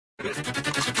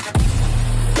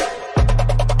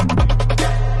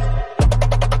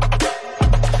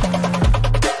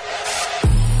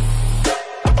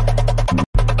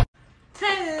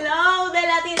Hello, the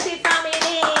Latin Seed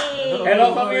family.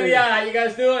 Hello, familia. How you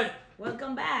guys doing?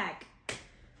 Welcome back.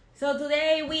 So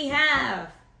today we have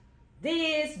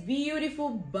this beautiful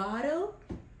bottle,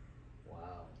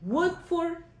 Wow.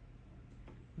 Woodford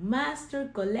Master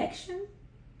Collection,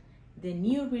 the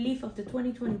new relief of the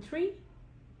 2023,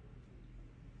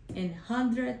 and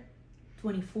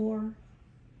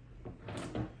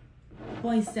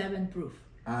 124.7 proof.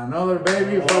 Another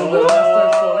baby from the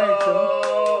Master Collection.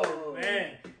 Oh,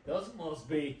 man. Those must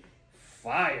be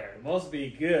fire. Must be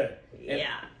good.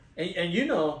 Yeah. And you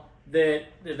know, that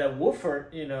Woodford,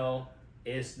 you know,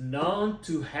 is known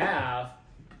to have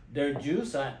their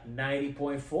juice at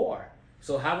 90.4.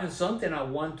 So having something at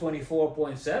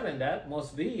 124.7, that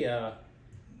must be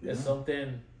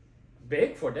something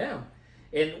big for them.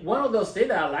 And one of those things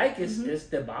that I like is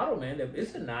the bottle, man.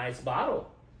 It's a nice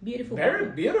bottle. Beautiful. Very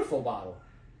bottle. beautiful bottle.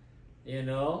 You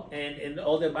know, and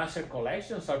all the master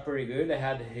collections are pretty good. They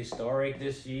had the historic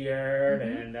this year,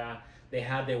 and they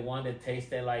had the one that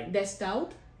tasted like The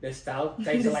stout. the stout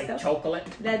tasted like chocolate.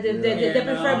 The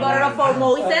preferred bottle for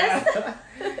Moses.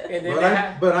 And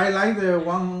then But I like the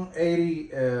 180.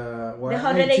 The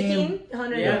 118.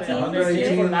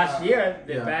 118 for last year,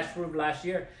 the Yeah. batch proof last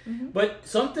year. But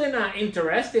something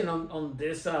interesting on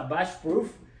this batch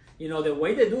proof, you know, the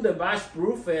way they do the batch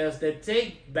proof is they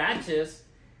take batches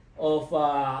of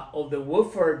the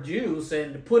Woodford juice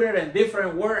and put it in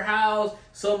different warehouse.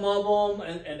 Some of them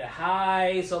in the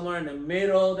high, somewhere in the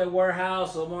middle of the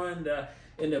warehouse, somewhere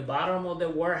in the bottom of the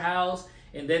warehouse,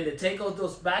 and then they take all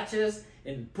those batches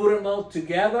and put them all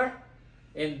together,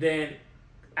 and then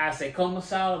as it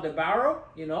comes out of the barrel,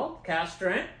 you know, cast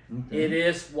strength, it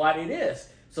is what it is.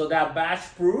 So that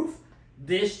batch proof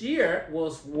this year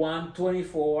was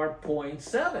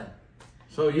 124.7.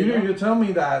 So you tell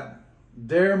me that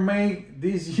they're made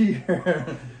this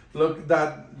year. Look,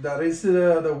 that is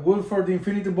the Woodford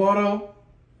Infinity bottle,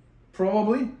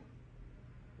 probably.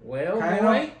 Well, Kind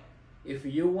boy, of. if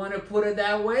you want to put it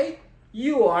that way,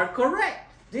 you are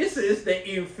correct. This is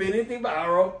the infinity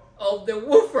barrel of the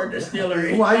Woodford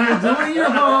distillery. What you do in your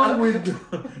home with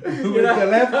the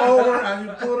leftover, and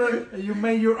you put it, you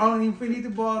make your own infinity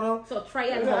bottle. So try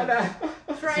at home.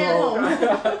 Try at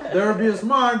home. They'll be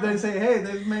smart. They say, hey,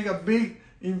 let's make a big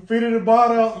infinity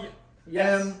bottle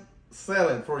Yes. and sell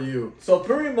it for you. So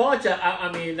pretty much,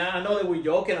 I mean, I know that we're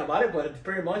joking about it, but it's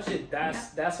pretty much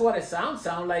that's what it sounds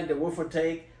like. The Woodford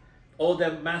take all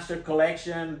the master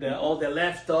collection, all the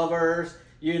leftovers,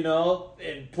 you know,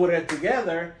 and put it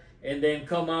together, and then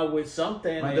come out with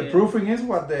something. And the proofing is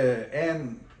what the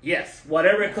end. Yes,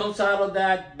 whatever comes out of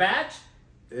that batch,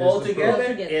 Is all the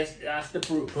together, proof. that's the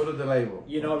proof. Put it the label.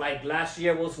 You know, like last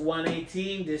year was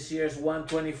 118, this year's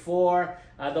 124.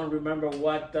 I don't remember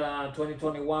what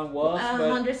 2021 was. but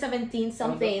 117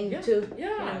 something yeah, too.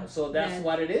 yeah, so that's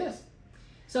what it is.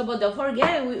 So, but don't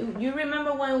forget, you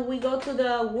remember when we go to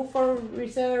the Woodford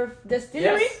Reserve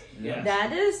Distillery? Yes.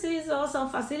 That is also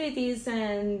facilities,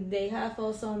 and they have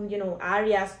also, you know,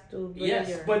 areas to build Yes,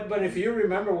 your... but if you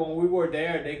remember when we were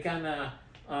there, they kind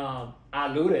of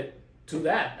alluded to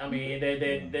that. I mean,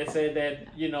 they said that,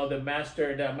 you know, the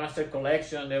master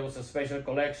collection, there was a special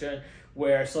collection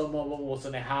where some of them was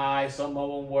in the high, some of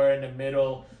them were in the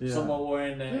middle, some of them were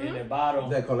in the bottom.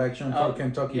 The collection for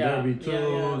Kentucky Derby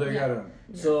too. They got a.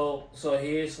 So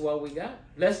here's what we got.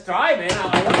 Let's try, man.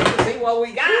 I want to see what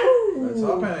we got. Let's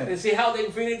open it. Let's see how the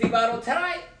infinity bottle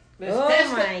tonight. Let's Oh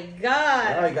test my it. God!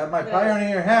 Yeah, I got my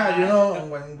pioneer hat, you know, and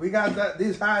when we got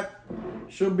this hat,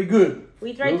 should be good.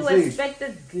 We try We'll to see. expect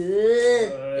a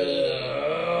good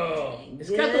thing. It's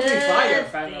got to be fire,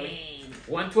 Good family. thing.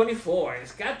 124.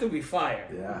 It's got to be fire.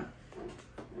 Yeah.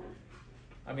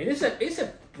 I mean, it's a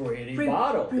pretty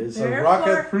bottle. It's a Prepare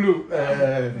rocket for- fuel.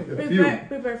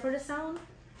 Prepare for the sound.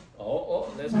 Oh,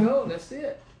 let's go. Let's see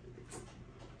it.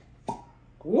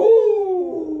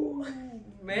 Woo!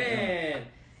 Man.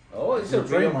 Oh, it's a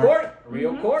It's real trademark. cork.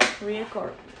 Real cork. Real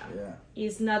cork. Yeah.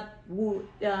 It's not wood.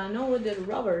 No, with the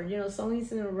rubber. You know,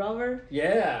 something's in the rubber.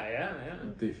 Yeah.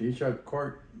 The future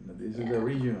cork. This is the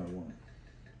original one.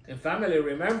 And family,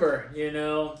 remember, you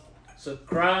know,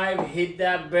 subscribe, hit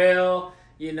that bell,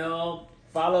 you know,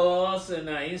 follow us on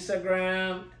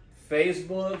Instagram,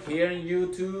 Facebook, here on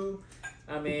YouTube.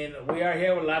 I mean, we are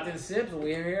here with Latin Sips.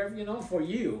 We are here, you know, for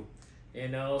you. You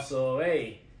know, so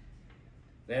hey,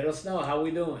 let us know how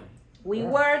we doing. We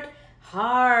worked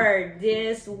hard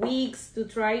these weeks to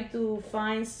try to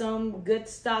find some good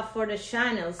stuff for the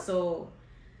channel. So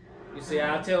You see,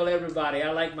 I tell everybody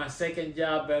I like my second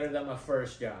job better than my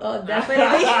first job. Oh,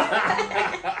 definitely.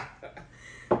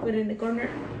 Put it in the corner.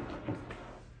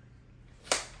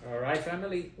 All right,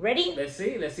 family. Ready? Let's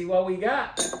see what we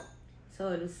got. So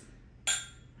it's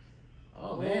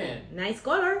Oh man, nice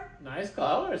color. nice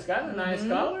color. It's got a nice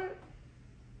color.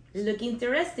 Look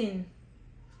interesting.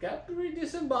 It's got a pretty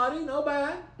decent body, no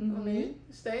bad. I mean,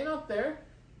 staying up there.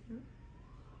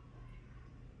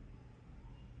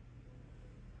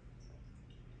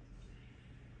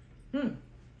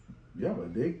 Yeah,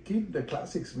 but they keep the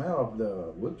classic smell of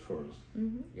the Woodfords.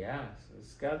 Yeah, so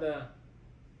it's got a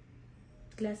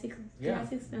Classic. yeah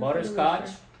Classic smell. butterscotch.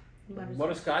 Butterscotch.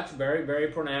 Butterscotch, very very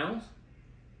pronounced.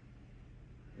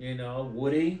 You know,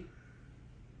 woody.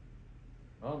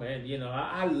 Oh man, you know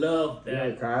I love Yeah,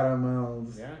 that.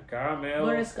 caramels. Yeah, caramel.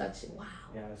 Butterscotch. Wow.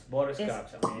 Yeah, it's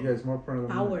butterscotch. I mean, Yeah, it's more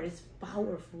pronounced. Power. It's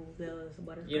powerful. The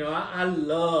butterscotch. you know, I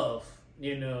love,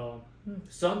 you know,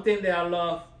 something that I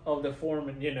love of the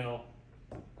Foreman, you know,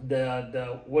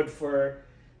 the Woodford,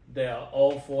 the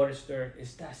Old Forester,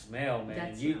 it's that smell, man.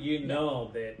 That You smell.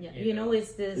 know that. Yeah. You know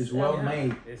it's this. It's well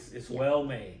made. It's well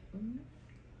made.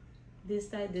 This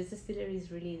type. This distillery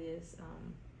is really this.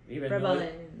 Even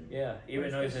Prevalent. though, yeah,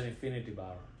 even though it's an infinity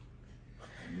bottle.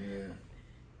 Yeah.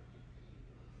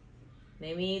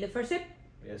 Maybe the first sip.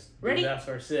 Yes, Ready? That's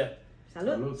our sip.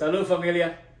 Salud. Salud,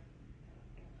 familia.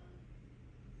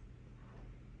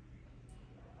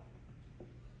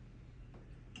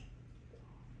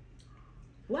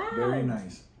 Wow. Very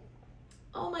nice.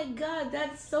 Oh my God,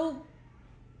 that's so.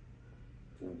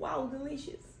 Wow,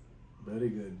 delicious. Very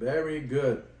good. Very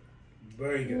good.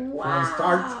 Very good.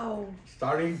 Wow.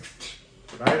 Starting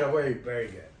right away. Very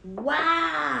good.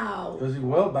 Wow. Because it's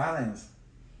well balanced.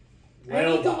 I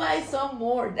need to Well buy some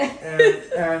more.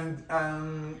 and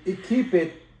it keep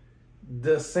it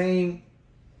the same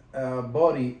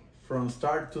body from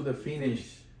start to the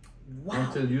finish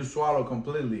until you swallow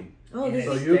completely. Oh, this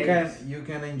So is you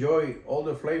can enjoy all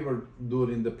the flavor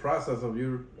during the process of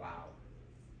your Wow.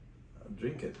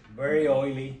 drink it. Very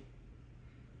oily.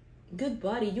 good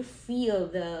body. You feel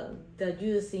the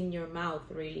juice in your mouth,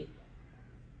 really.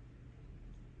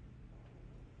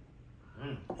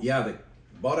 Yeah, the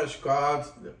butterscotch,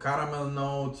 the caramel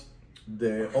notes,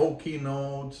 the oaky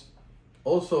notes,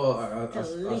 also a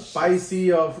Delicious.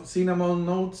 spicy of cinnamon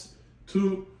notes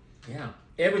too. Yeah.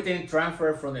 Everything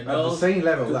transferred from the At nose the same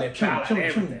level, to like the chung, palate, chung, chung.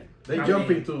 everything. They I jump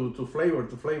mean, into flavor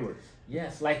to flavor.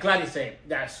 Yes, like Claudia said,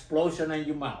 that explosion in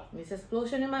your mouth. This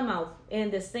explosion in my mouth, and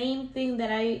the same thing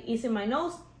that I is in my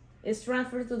nose is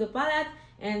transferred to the palate,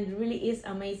 and really is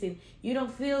amazing. You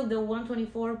don't feel the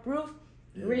 124 proof.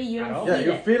 Really, you At don't all. feel Yeah,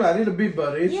 you it. feel a little bit,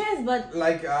 but it's Yes, but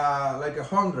like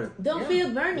 100. don't Yeah. feel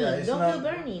burning. Yeah, it's don't not- feel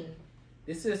burning.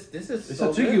 This is It's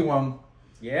so a tricky good. one.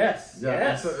 Yes, Yeah,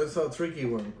 yes. it's a tricky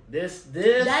one. This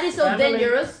That is so family-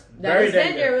 dangerous. That very is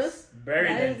dangerous. Very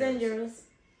That is dangerous.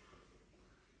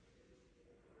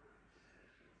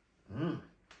 dangerous.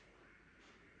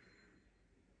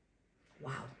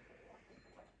 Wow.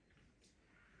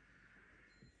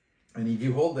 And if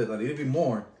you hold it a little bit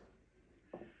more,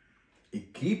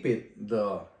 it keep it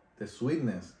the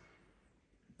sweetness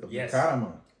of Yes. the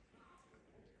caramel,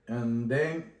 and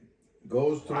then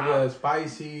goes to Wow. the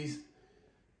spices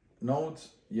notes.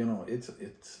 You know, it's a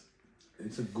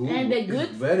good. And the it's good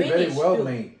very finish, well too.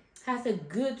 made. Has a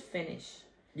good finish.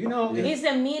 You know, Yeah. It's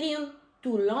a medium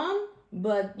to long,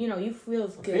 but you know, you feel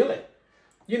good. feel it.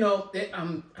 You know,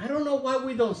 I don't know why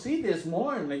we don't see this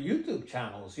more in the YouTube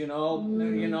channels. You know,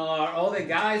 all the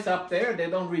guys up there, they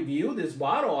don't review this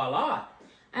bottle a lot.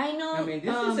 I know. I mean,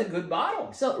 this is a good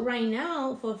bottle. So right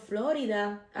now for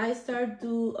Florida, I start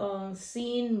to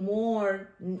seeing more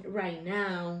right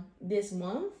now this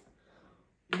month,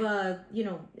 but you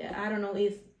know, I don't know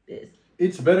if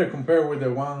It's better compared with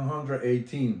the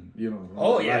 118. You know.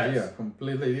 Oh, last yes. year,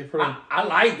 completely different. I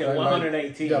like the Like-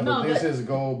 118. Yeah, No, but this but- is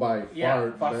go by Yeah,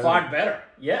 far. far better.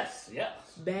 Yes, yes.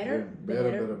 better, Yeah,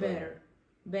 better,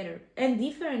 and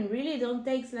different. Really, don't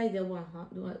taste like the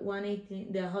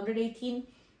 118, the 118.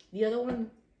 The other one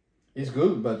It's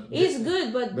good, but is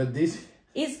good, but this.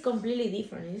 it's completely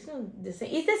different. It's not the same.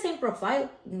 It's the same profile.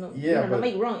 No, Yeah, don't but-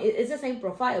 make wrong. It's the same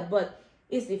profile, but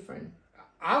it's different.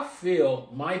 I feel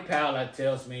my palate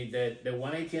tells me that the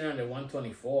 118 and the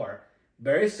 124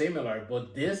 very similar,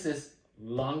 but this is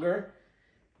longer.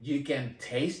 You can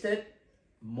taste it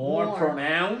more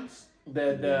pronounced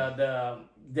than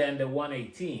the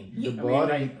 118. The I mean,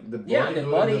 body, like, the body, yeah, the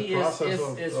during body the process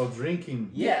is of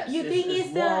drinking. yes. You think it's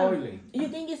it's more the oily. you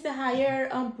think it's the higher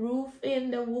proof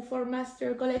in the Woodford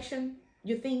Master Collection?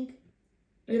 You think?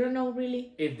 You don't know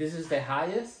really. If this is the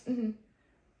highest,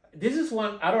 This is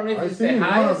one. I don't know if I it's think the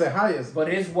it's highest, one of the highest. but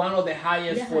it's one of the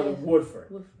highest for the highest. Woodford.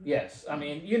 Woodford. Yes, I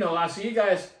mean, you know, as you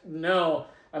guys know,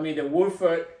 I mean, the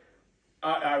Woodford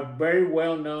are very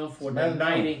well known for Smell the now.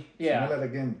 90. Yeah, Smell it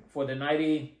again. for the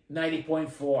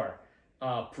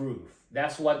 90.4 proof.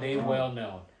 That's what they well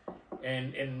known.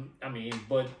 And I mean,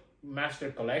 but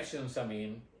master collections, I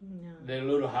mean, they're a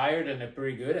little higher than they're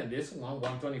pretty good. And this one,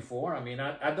 124. I mean,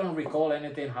 I don't recall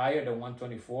anything higher than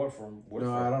 124 from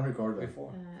Woodford. No, I don't record that.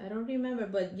 Before. I don't remember,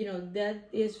 but you know that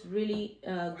is really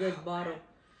a good bottle.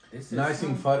 This is Nice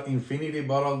infinity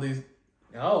bottle. This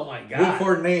oh my God!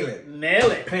 Woodford nail it.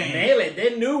 Nail it! Bang. Nail it!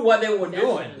 They knew what they were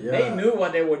doing. Yeah. They knew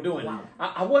what they were doing. Wow.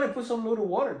 I want to put some little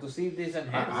water to see if this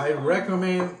enhances. I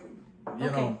recommend, you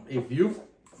know, if you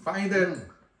find it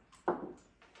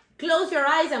Close your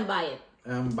eyes and buy it.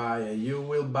 and buy it, you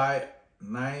will buy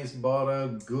nice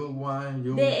bottle, good one.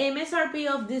 You The MSRP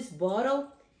of this bottle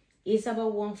is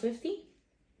about 150.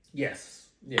 Yes.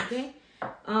 Yes. Okay.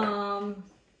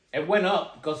 It went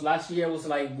up because last year was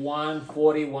like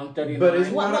 140, 139. But it's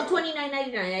Well, what-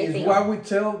 129.99, I It's think. what we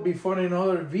tell before in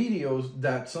other videos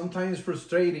that sometimes it's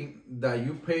frustrating that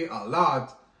you pay a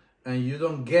lot and you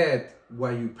don't get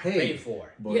what you Pay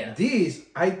for. But Yeah. this,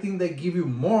 I think they give you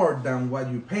more than what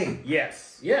you pay.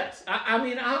 Yes. Yes. I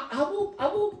mean, I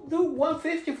will do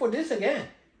 150 for this again.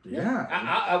 Yeah.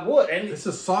 I would. And It's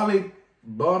a solid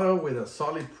bottle with a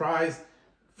solid price,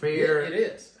 fair. it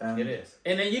is. It is.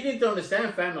 And then you need to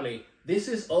understand, family, this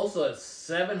is also a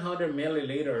 700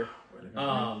 milliliter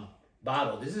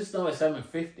bottle. This is not a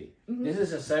 750. This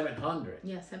is a 700.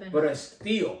 Yeah, 700. But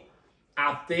still,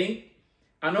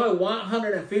 I know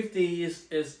 150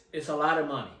 is a lot of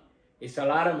money. It's a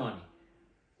lot of money.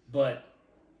 But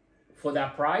for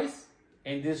that price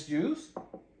and this juice,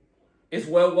 it's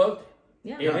well worth it.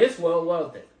 Yeah. It is well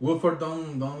worth it. Woodford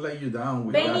don't let you down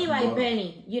with Penny that by bottle.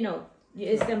 penny, you know,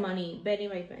 it's the money, penny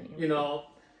by penny. You know,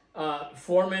 the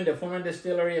Foreman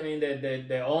Distillery, I mean,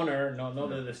 the owner, not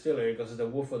the distillery, because it's the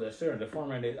Woodford Distillery, the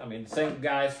Foreman, I mean, same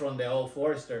guys from the old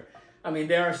Forester, I mean,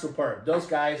 they are superb. Those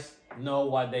guys know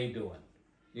what they doing,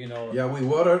 you know. Yeah, with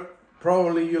water,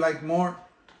 probably you like more.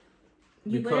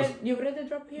 You because- read the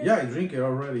drop here? Yeah, I drink it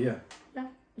already, yeah.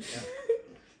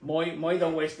 Moy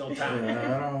don't waste no time.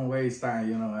 Yeah, I don't waste time,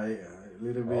 you know, I a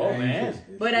little bit Oh, man. anxious.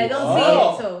 But I don't Oh.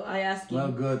 see it, so I ask you.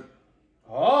 Smell good.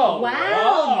 Oh,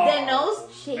 Wow, the nose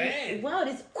man. shake. Wow,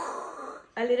 it's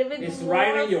a little bit It's more.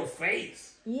 right in your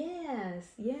face. Yes,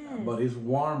 yes. But it's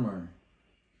warmer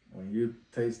when you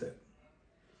taste it.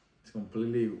 It's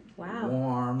completely Wow.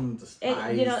 warm, the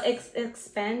spice. You know,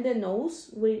 expand the nose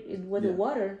with the Yeah.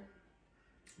 water.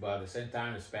 But at the same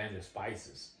time, expand the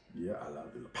spices. Yeah, I love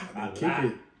it. I Keep like-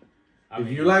 it. I If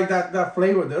mean, you like that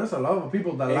flavor, there's a lot of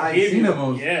people that it like give you-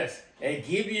 cinnamon. Yes, it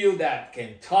give you that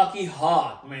Kentucky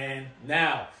hot, man.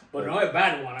 Now, but not a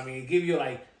bad one. I mean, it give you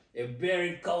like a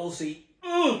very cozy.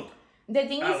 The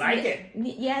thing I is, like it.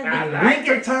 Yeah, I the- like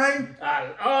Winter it. time,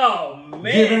 Oh man,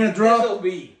 Give it a drop. this'll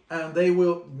be. and they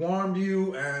will warm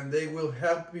you and they will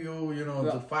help you, you know,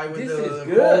 to fight with this is the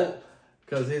good. cold.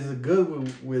 Because it's good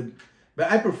with.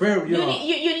 But I prefer, you know,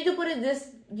 you need to put it this,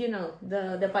 you know,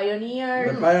 the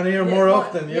Pioneer. the Pioneer more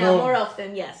often, you yeah, know. more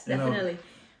often, yes, You know. definitely.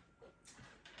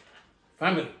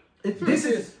 Family. This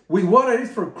is with water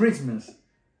is for Christmas,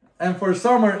 and for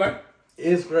summer But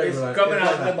it's great. it's like- coming it's out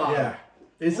like the that, bottle. Yeah,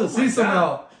 it's Oh a my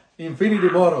seasonal infinity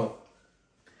bottle.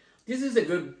 this is a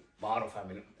good bottle,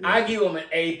 family. I give them an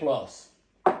A+.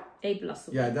 A plus.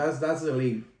 Yeah, that's the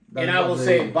league. And I will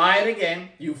say, buy it again.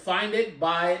 You find it,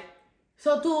 buy it.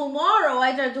 So tomorrow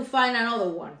I try to find another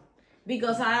one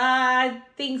because I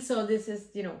think so. This is,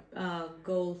 you know,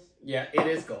 gold. Yeah, it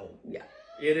is gold. Yeah.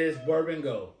 It is bourbon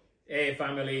gold. Hey,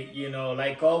 family, you know,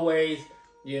 like always,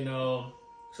 you know,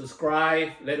 subscribe.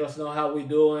 Let us know how we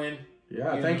doing.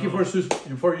 Yeah, You thank you know.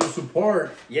 for your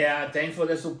support. Yeah, thanks for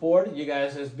the support. You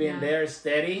guys has been Yeah. there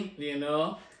steady, you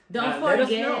know. Don't let us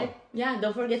forget. know. Yeah,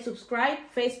 don't forget subscribe,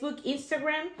 Facebook,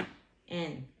 Instagram,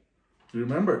 and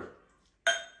Remember,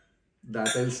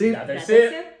 that's el sip. That's that's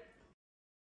it. it.